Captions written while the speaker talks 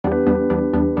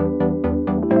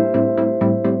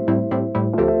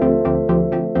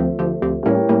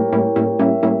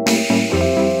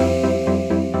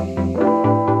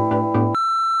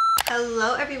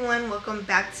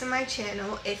my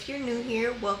channel. If you're new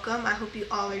here, welcome. I hope you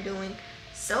all are doing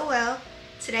so well.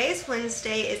 Today is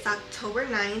Wednesday, it's October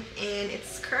 9th, and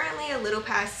it's currently a little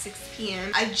past 6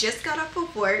 p.m. I just got off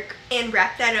of work and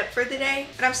wrapped that up for the day.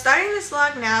 But I'm starting this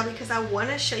vlog now because I want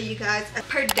to show you guys a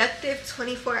productive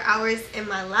 24 hours in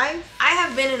my life. I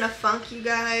have been in a funk, you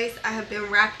guys. I have been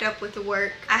wrapped up with the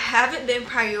work. I haven't been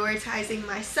prioritizing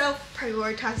myself,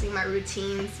 prioritizing my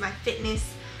routines, my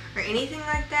fitness, or anything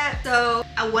like that. So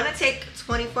I want to take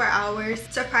 24 hours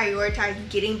to prioritize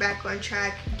getting back on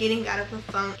track, getting out of the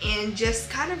funk, and just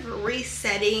kind of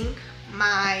resetting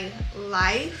my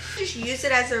life. Just use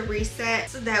it as a reset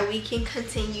so that we can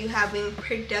continue having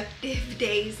productive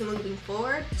days moving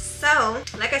forward. So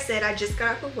like I said, I just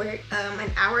got off of work. An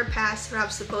hour passed what I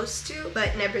was supposed to,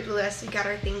 but nevertheless we got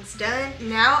our things done.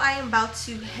 Now I am about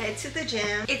to head to the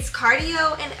gym. It's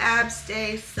cardio and abs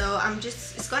day, so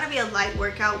it's gonna be a light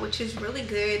workout, which is really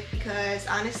good because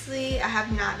honestly I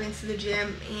have not been to the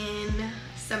gym in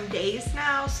some days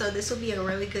now, so this will be a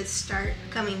really good start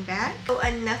coming back. So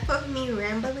enough of me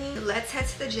rambling, let's head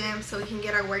to the gym so we can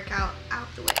get our workout out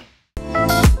the way.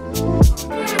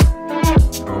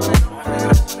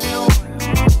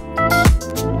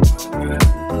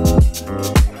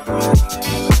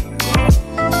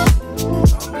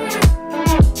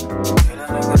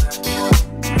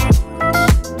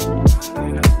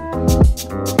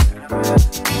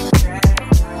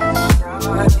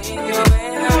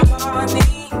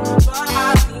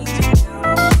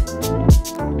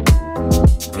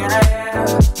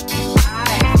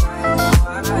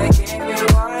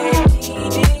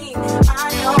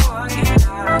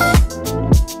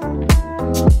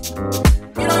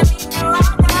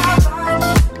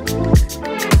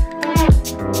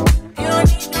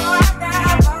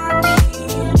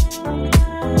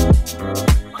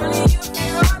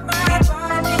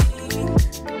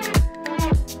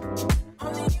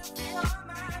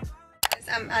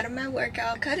 I'm out of my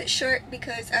workout. Cut it short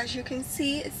because as you can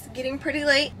see it's getting pretty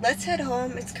late. Let's head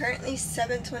home. It's currently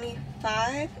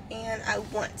 7:25 and I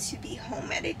want to be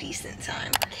home at a decent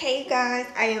time. Okay guys,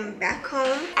 I am back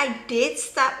home. I did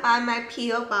stop by my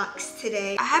P.O. box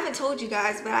today. I haven't told you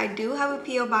guys, but I do have a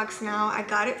P.O. box now. I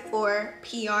got it for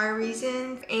PR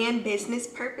reasons and business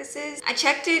purposes. I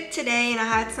checked it today and I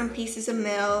had some pieces of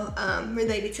mail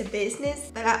related to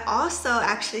business, but I also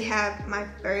actually have my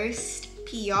first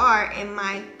PR in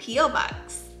my P.O.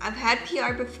 box. I've had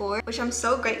PR before, which I'm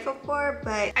so grateful for,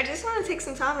 but I just want to take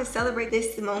some time and celebrate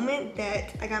this moment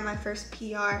that I got my first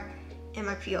PR in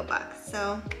my P.O. box.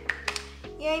 So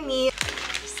yay me.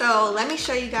 So let me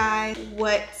show you guys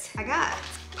what I got.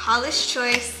 Paula's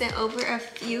Choice sent over a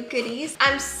few goodies.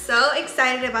 I'm so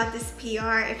excited about this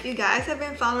PR. If you guys have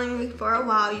been following me for a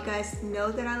while, you guys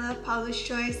know that I love Paula's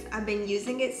Choice. I've been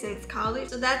using it since college,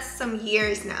 so that's some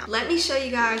years now. Let me show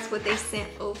you guys what they sent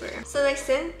over. So they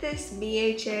sent this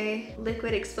BHA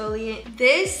liquid exfoliant.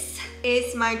 This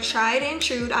is my tried and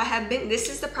true. This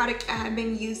is the product I have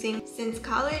been using since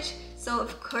college. So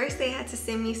of course they had to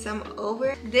send me some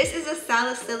over. This is a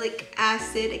salicylic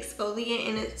acid exfoliant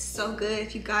and it's so good.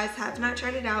 If you guys have not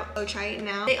tried it out, go try it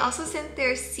now. They also sent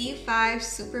their C5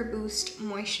 Super Boost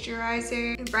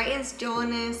Moisturizer. It brightens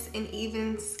dullness and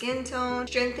evens skin tone,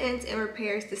 strengthens and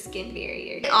repairs the skin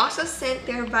barrier. They also sent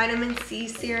their vitamin C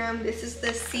serum. This is the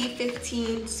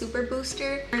C15 Super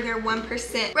Booster, or their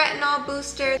 1% retinol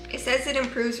booster. It says it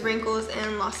improves wrinkles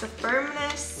and loss of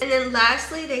firmness. And then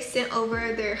lastly, they sent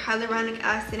over their hyaluronic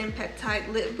acid and peptide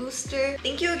lip booster.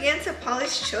 Thank you again to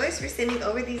Paula's Choice for sending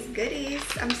over these goodies.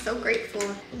 I'm so grateful.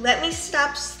 Let me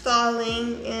stop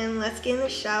stalling and let's get in the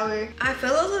shower. I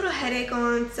feel a little headache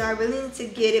on, so I really need to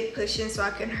get it pushing so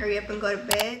I can hurry up and go to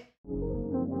bed.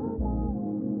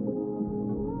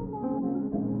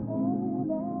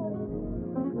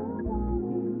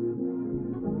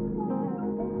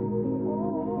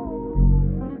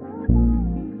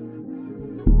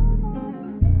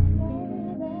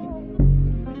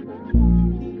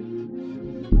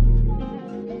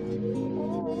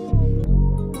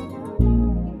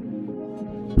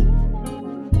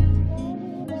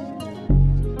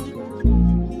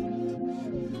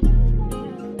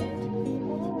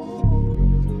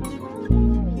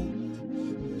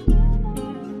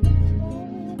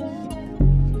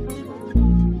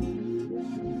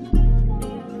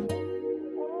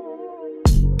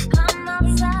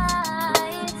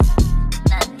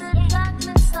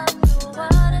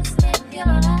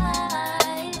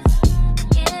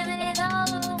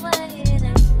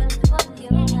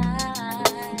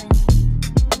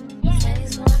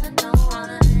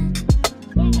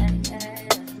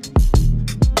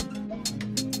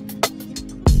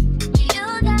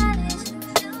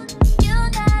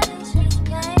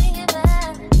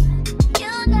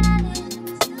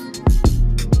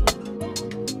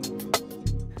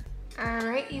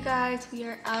 we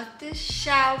are out the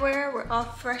shower. We're all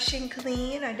fresh and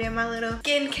clean. I did my little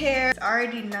skincare. It's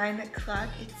already 9 o'clock.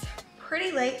 It's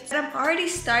pretty late and I'm already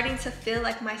starting to feel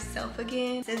like myself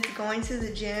again since going to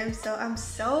the gym. So I'm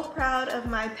so proud of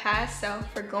my past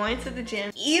self for going to the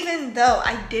gym. Even though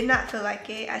I did not feel like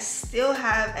it, I still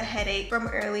have a headache from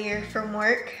earlier from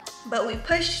work. But we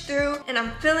pushed through and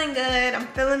I'm feeling good. I'm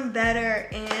feeling better,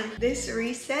 and this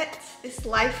reset, this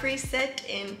life reset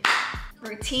and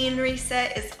routine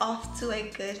reset is off to a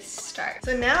good start.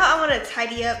 So now I want to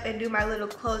tidy up and do my little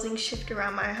closing shift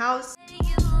around my house.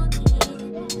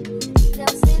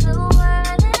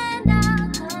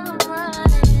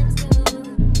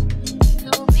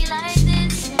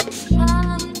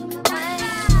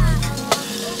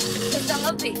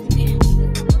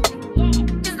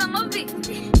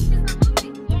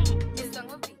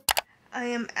 I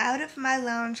am out of my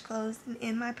lounge clothes and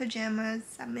in my pajamas.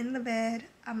 I'm in the bed.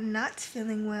 I'm not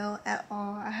feeling well at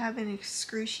all. I have an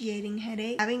excruciating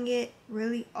headache. Having it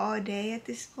really all day at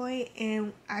this point,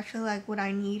 and I feel like what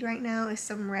I need right now is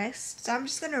some rest. So I'm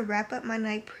just gonna wrap up my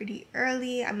night pretty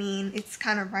early. I mean, it's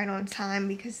kind of right on time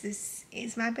because this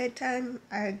is my bedtime.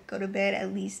 I go to bed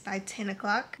at least by 10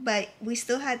 o'clock, but we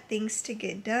still had things to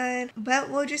get done. But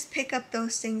we'll just pick up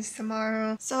those things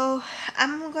tomorrow. So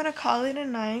I'm gonna call it a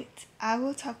night. I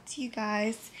will talk to you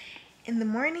guys in the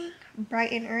morning,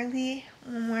 bright and early,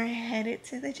 when we're headed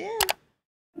to the gym.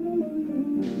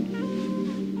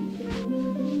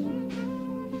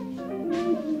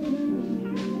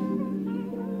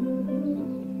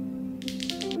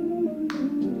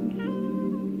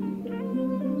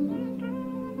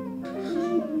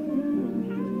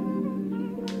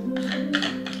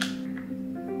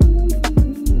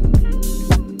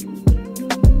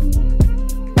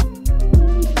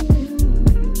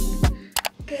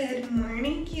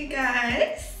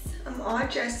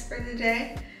 Dressed for the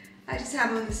day. I just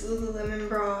have on this Lululemon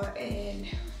bra and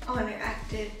Honor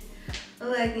Active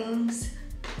leggings,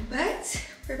 but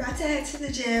we're about to head to the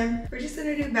gym. We're just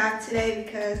gonna do back today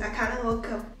because I kind of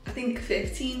woke up, I think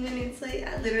 15 minutes late.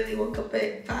 I literally woke up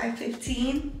at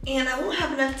 5:15 and I won't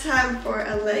have enough time for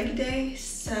a leg day,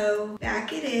 so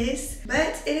back it is.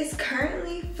 But it is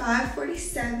currently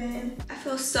 5:47. I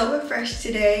feel so refreshed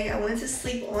today. I went to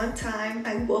sleep on time.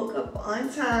 I woke up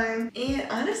on time, and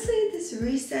honestly this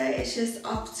reset is just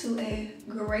off to a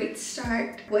great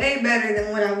start. Way better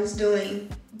than what I was doing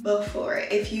before.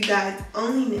 If you guys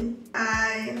only knew,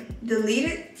 I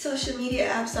deleted social media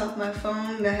apps off my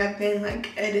phone that have been like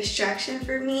a distraction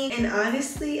for me, and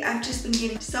honestly I've just been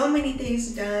getting so many things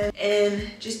done and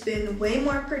just been way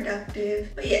more productive.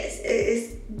 But yes, it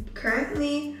is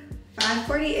currently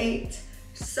 5:48,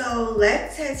 so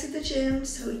let's head to the gym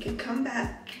so we can come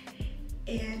back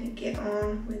and get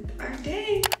on with our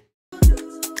day.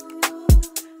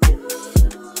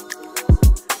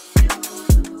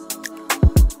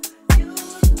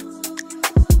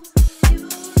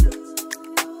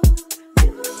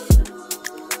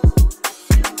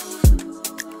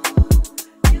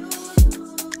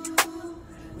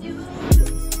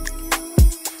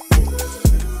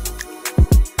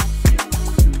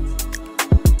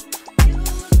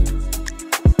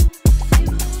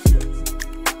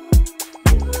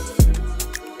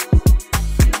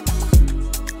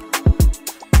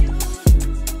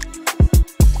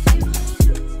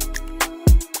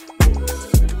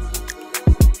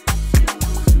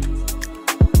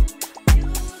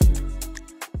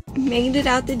 Made it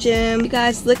out the gym. You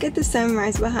guys, look at the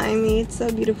sunrise behind me. It's so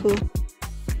beautiful.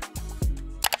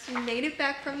 So we made it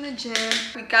back from the gym.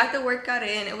 We got the workout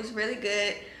in. It was really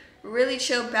good. Really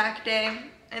chill back day.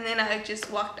 And then I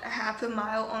just walked a half a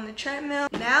mile on the treadmill.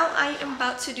 Now I am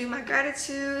about to do my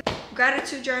gratitude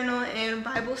journal and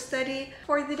Bible study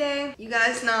for the day. You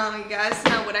guys know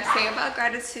what I say about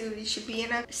gratitude. You should be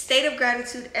in a state of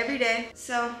gratitude every day.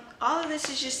 So all of this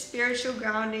is just spiritual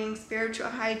grounding, spiritual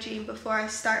hygiene before I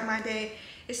start my day.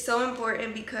 It's so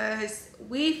important because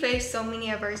we face so many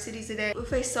adversities today. We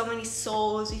face so many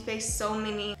souls. We face so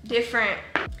many different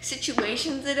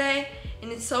situations today.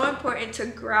 And it's so important to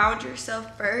ground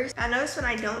yourself first. I notice when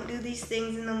I don't do these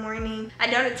things in the morning, I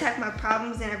don't attack my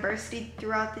problems and adversity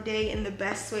throughout the day in the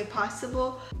best way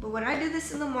possible. But when I do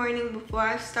this in the morning before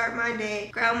I start my day,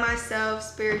 ground myself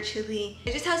spiritually,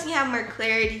 it just helps me have more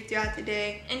clarity throughout the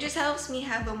day and just helps me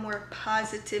have a more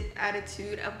positive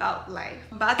attitude about life.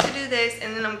 I'm about to do this,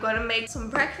 and then I'm going to make some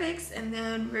breakfast, and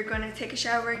then we're going to take a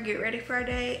shower, get ready for our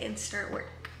day, and start work.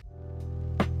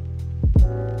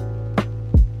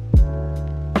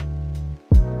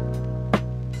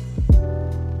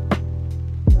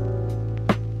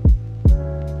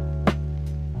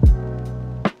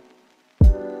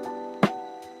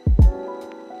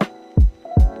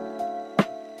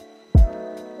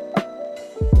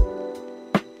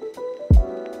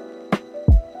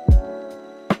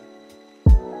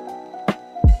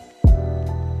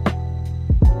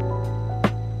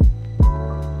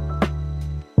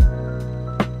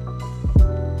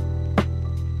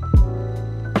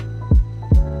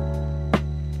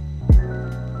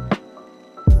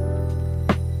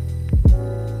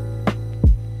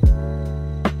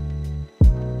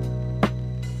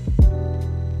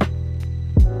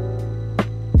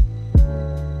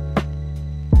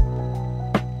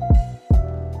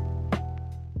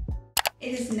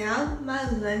 my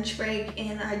lunch break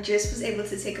and I just was able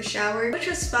to take a shower, which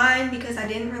was fine because I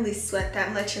didn't really sweat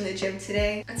that much in the gym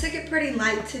today. I took it pretty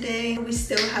light today. We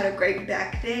still had a great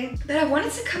back day. But I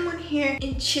wanted to come on here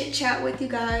and chit chat with you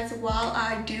guys while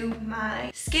I do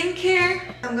my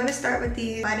skincare. I'm gonna start with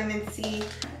the vitamin C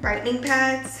brightening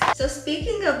pads. So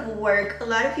speaking of work, a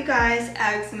lot of you guys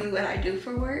ask me what I do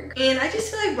for work, and I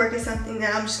just feel like work is something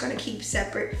that I'm just gonna keep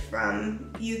separate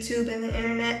from YouTube and the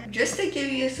internet. Just to give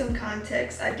you some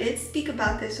context, I did speak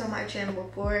about this on my channel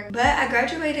before, but I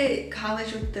graduated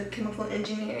college with the chemical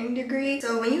engineering degree.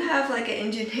 So when you have like an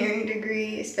engineering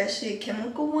degree, especially a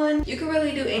chemical one, you can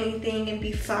really do anything and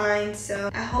be fine. So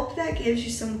I hope that gives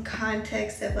you some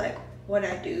context of like what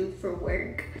I do for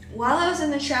work. While I was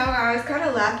in the shower, I was kind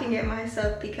of laughing at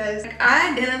myself because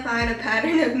I identified a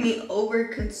pattern of me over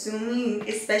consuming,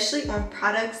 especially on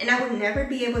products, and I would never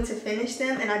be able to finish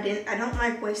them, and I don't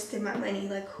like wasting my money.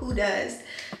 Like, who does?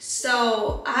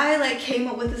 So I like came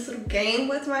up with this little game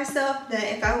with myself that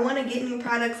if I want to get new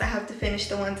products, I have to finish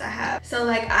the ones I have. So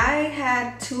like I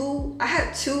had two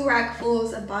rack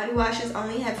fulls of body washes, I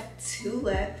only have 2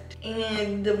 left.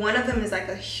 And one of them is like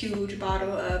a huge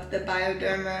bottle of the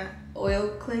Bioderma oil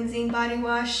cleansing body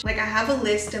wash. Like I have a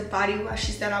list of body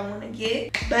washes that I want to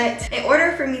get, but in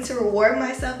order for me to reward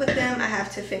myself with them, I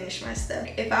have to finish my stuff.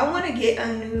 If I want to get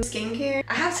a new skincare,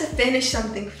 I have to finish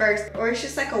something first, or it's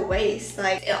just like a waste.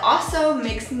 Like it also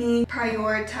makes me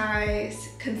prioritize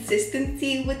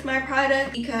consistency with my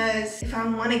product, because if I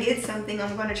want to get something,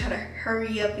 I'm going to try to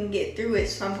hurry up and get through it,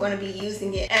 so I'm going to be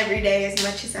using it every day as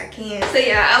much as I can. So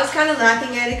yeah, I was kind of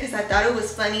laughing at it because I thought it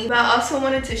was funny, but I also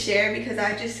wanted to share because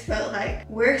I just felt like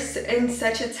we're in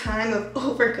such a time of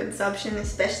overconsumption,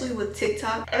 especially with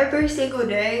TikTok. Every single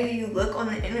day you look on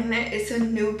the internet, it's a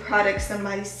new product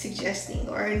somebody's suggesting,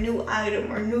 or a new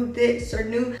item, or new this, or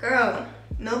new girl.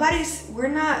 No.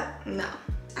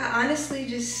 I honestly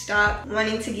just stopped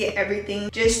wanting to get everything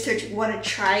just to want to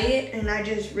try it, and I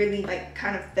just really like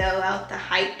kind of fell out the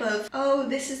hype of, oh,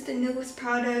 this is the newest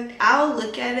product. I'll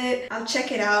look at it, I'll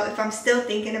check it out. If I'm still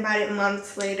thinking about it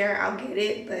months later, I'll get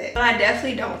it, but I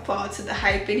definitely don't fall to the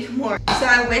hype anymore. So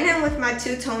I went in with my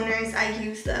 2 toners. I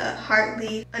used the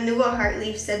Heartleaf, a new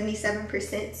Heartleaf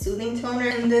 77% soothing toner,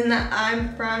 and then the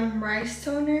I'm From Rice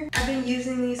toner. I've been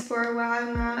using these for a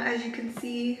while now. As you can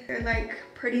see, they're like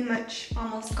pretty much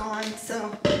almost gone.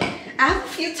 So I have a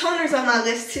few toners on my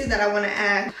list too that I want to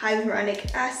add.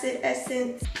 Hyaluronic acid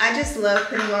essence. I just love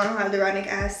putting on hyaluronic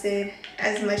acid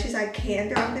as much as I can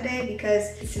throughout the day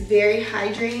because it's very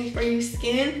hydrating for your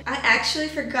skin. I actually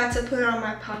forgot to put on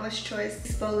my Paula's Choice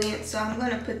exfoliant, so I'm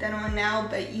going to put that on now,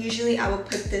 but usually I will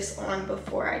put this on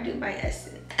before I do my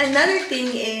essence. Another thing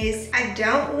is, I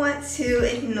don't want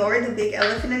to ignore the big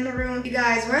elephant in the room. You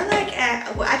guys, we're like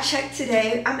at, well, I checked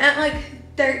today, I'm at like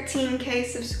 13K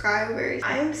subscribers.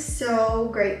 I am so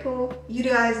grateful. You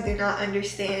guys do not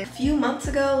understand. A few months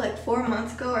ago, like 4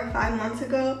 months ago or 5 months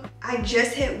ago, I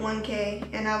just hit 1K,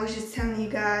 and I was just telling you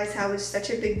guys how it's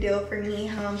such a big deal for me,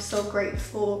 how I'm so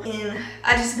grateful, and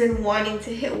I just been wanting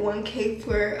to hit 1K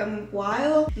for a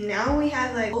while. Now we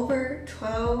have like over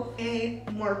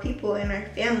 12K more people in our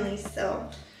family. So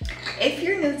if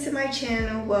you're new to my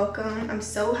channel, welcome. I'm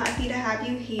so happy to have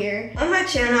you here. On my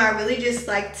channel, I really just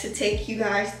like to take you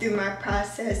guys through my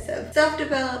process of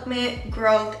self-development,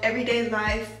 growth, everyday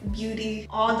life, beauty,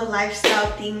 all the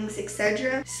lifestyle things,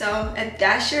 etc. So if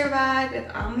that's your vibe,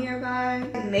 if I'm your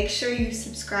vibe, make sure you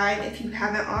subscribe if you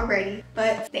haven't already.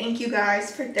 But thank you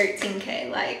guys for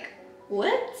 13K. Like,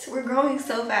 what? We're growing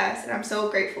so fast, and I'm so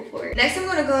grateful for it. Next, I'm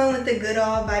gonna go in with the Good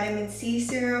All Vitamin C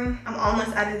Serum. I'm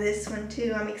almost out of this one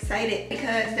too. I'm excited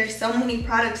because there's so many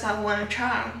products I wanna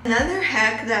try. Another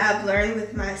hack that I've learned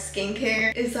with my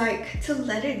skincare is like to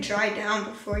let it dry down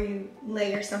before you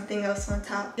layer something else on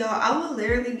top. Y'all, I will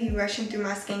literally be rushing through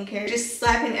my skincare, just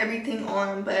slapping everything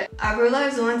on, but I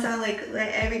realized once I like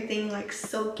let everything like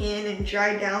soak in and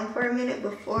dry down for a minute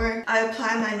before I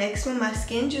apply my next one, my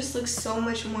skin just looks so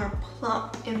much more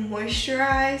plump and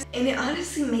moisturized, and it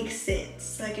honestly makes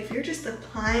sense. Like if you're just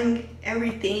applying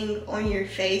everything on your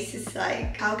face, it's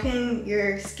like, how can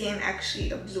your skin actually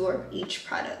absorb each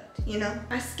product, you know?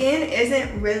 My skin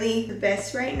isn't really the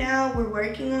best right now. We're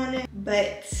working on it,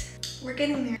 but we're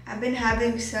getting there. I've been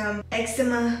having some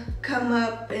eczema come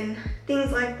up and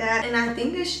things like that, and I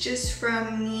think it's just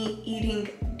from me eating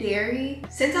dairy.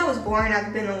 Since I was born,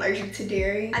 I've been allergic to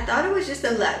dairy. I thought it was just a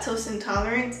lactose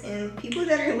intolerance, and people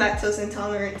that are lactose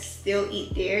intolerant still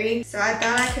eat dairy. So I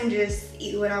thought I can just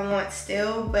eat what I want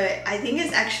still, but I think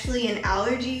it's actually an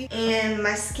allergy, and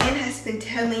my skin has been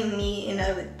telling me in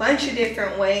a bunch of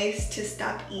different ways to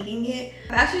stop eating it.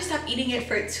 I've actually stopped eating it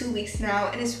for 2 weeks now,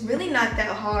 and it's really not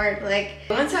that hard. Like,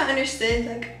 once I understood,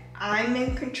 like, I'm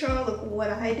in control of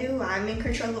what I do. I'm in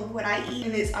control of what I eat.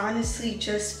 And it's honestly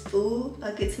just food.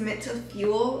 Like, it's meant to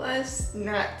fuel us,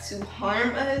 not to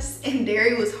harm us. And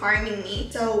dairy was harming me.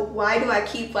 So why do I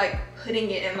keep like putting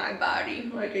it in my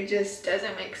body? Like, it just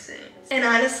doesn't make sense. And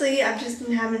honestly, I've just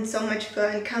been having so much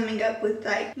fun coming up with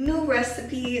like new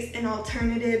recipes and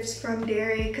alternatives from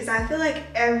dairy, because I feel like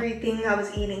everything I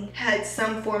was eating had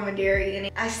some form of dairy in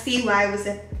it. I see why it was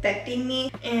affecting me,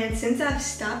 and since I've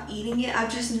stopped eating it,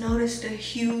 I've just noticed a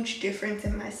huge difference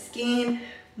in my skin,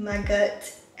 my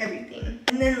gut, everything.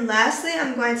 And then lastly,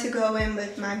 I'm going to go in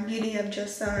with my Beauty of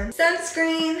Joseon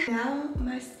sunscreen. Now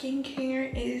my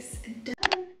skincare is done.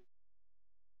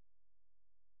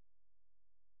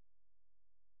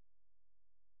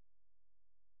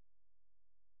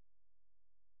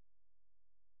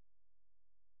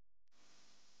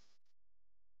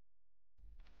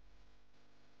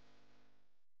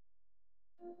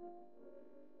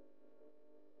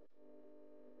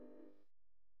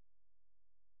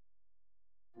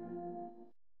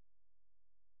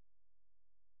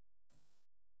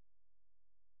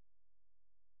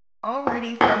 All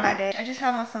ready for my day. I just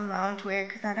have on some loungewear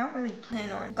because I don't really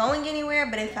plan on going anywhere,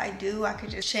 but if I do, I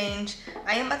could just change.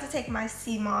 I am about to take my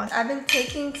sea moss. I've been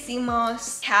taking sea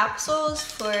moss capsules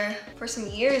for some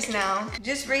years now.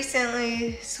 Just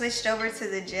recently switched over to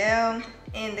the gel,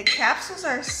 and the capsules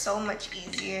are so much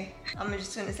easier. I'm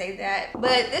just gonna say that.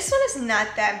 But this one is not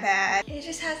that bad. It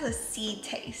just has a sea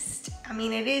taste. I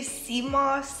mean, it is sea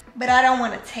moss, but I don't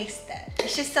want to taste that.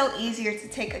 It's just so easier to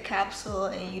take a capsule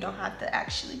and you don't have to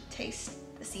actually taste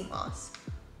the sea moss.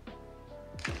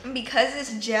 And because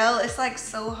it's gel, it's like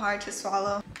so hard to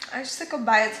swallow. I just took a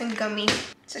biotin gummy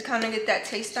to kind of get that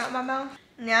taste out of my mouth.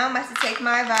 Now I'm about to take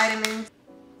my vitamins.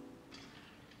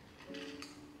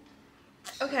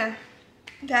 Okay.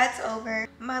 That's over.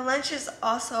 My lunch is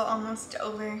also almost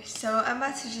over, so I'm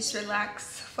about to just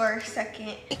relax for a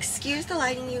second. Excuse the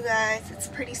lighting, you guys. It's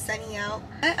pretty sunny out.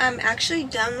 I'm actually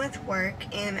done with work,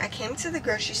 and I came to the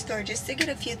grocery store just to get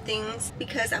a few things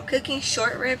because I'm cooking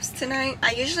short ribs tonight.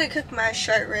 I usually cook my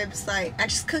short ribs like, I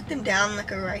just cook them down like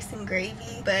a rice and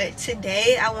gravy, but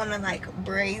today I want to like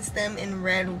braise them in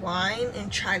red wine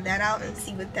and try that out and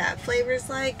see what that flavor is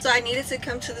like. So I needed to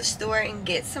come to the store and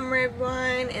get some red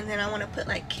wine, and then I want to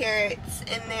put like carrots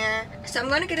in there. So I'm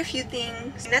gonna get a few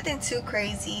things, nothing too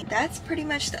crazy. That's pretty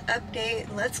much the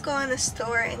update. Let's go in the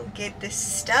store and get this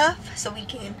stuff so we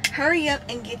can hurry up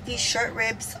and get these short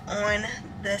ribs on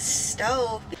the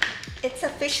stove. It's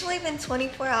officially been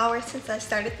 24 hours since I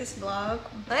started this vlog,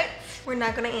 but we're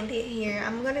not gonna end it here.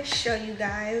 I'm gonna show you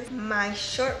guys my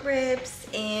short ribs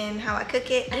and how I cook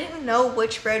it. I didn't know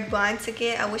which red wine to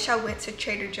get. I wish I went to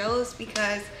Trader Joe's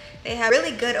because they have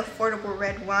really good affordable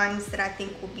red wines that I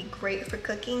think will be great for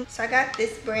cooking. So I got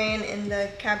this brand and the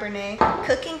Cabernet.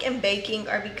 Cooking and baking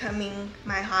are becoming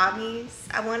my hobbies.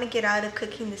 I want to get out of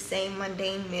cooking the same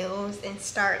mundane meals and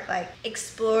start like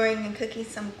exploring and cooking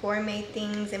some gourmet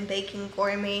things and baking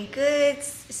gourmet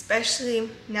goods, especially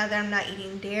now that I'm not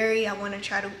eating dairy. I want to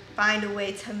try to find a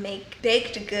way to make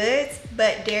baked goods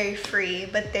but dairy free,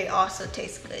 but they also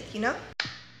taste good, you know?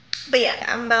 But yeah,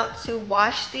 I'm about to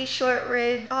wash these short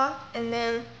ribs off and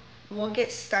then we'll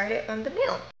get started on the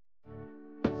meal.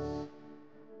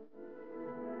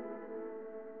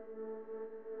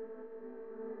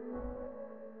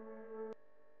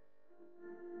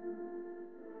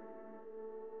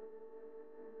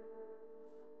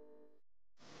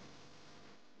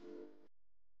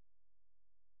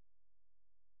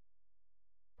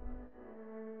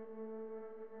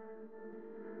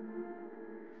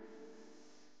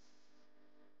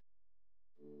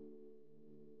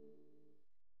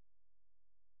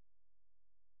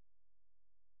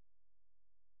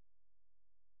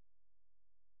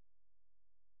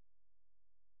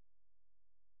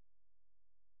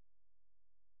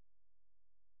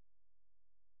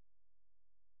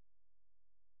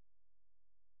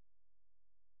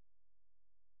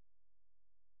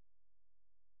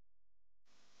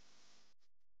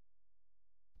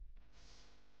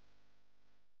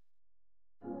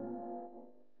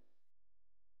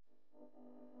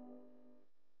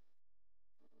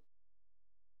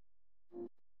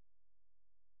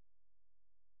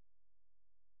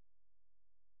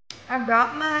 I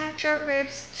brought my short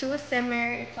ribs to a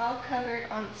simmer. It's all covered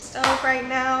on the stove right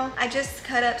now. I just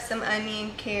cut up some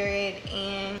onion, carrot,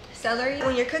 and celery.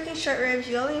 When you're cooking short ribs,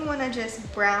 you only want to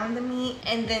just brown the meat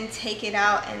and then take it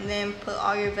out and then put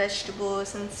all your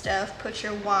vegetables and stuff. Put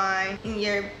your wine and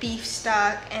your beef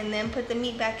stock and then put the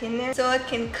meat back in there so it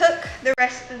can cook the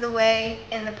rest of the way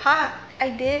in the pot. I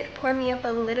did pour me up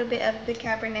a little bit of the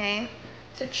Cabernet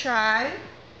to try.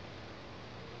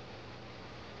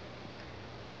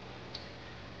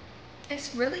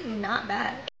 It's really not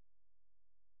bad.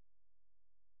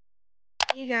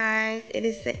 Hey guys, it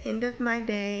is the end of my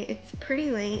day. It's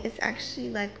pretty late. It's actually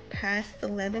like past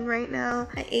 11 right now.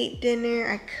 I ate dinner,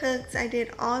 I cooked, I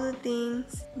did all the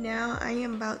things. Now I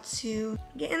am about to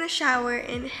get in the shower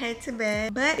and head to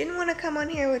bed. But I didn't want to come on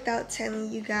here without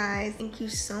telling you guys, thank you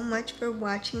so much for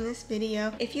watching this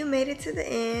video. If you made it to the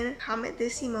end, comment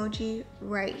this emoji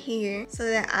right here so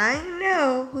that I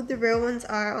know who the real ones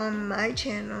are on my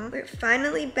channel. We're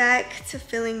finally back to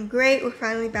feeling great. We're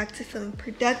finally back to feeling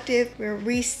productive. We're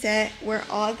reset, we're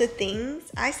all the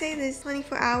things. I say this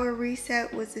 24-hour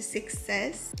reset was a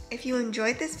success. If you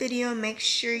enjoyed this video, make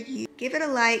sure you give it a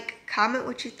like, comment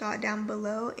what you thought down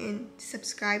below, and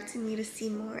subscribe to me to see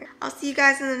more. I'll see you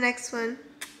guys in the next one.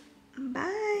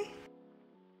 Bye.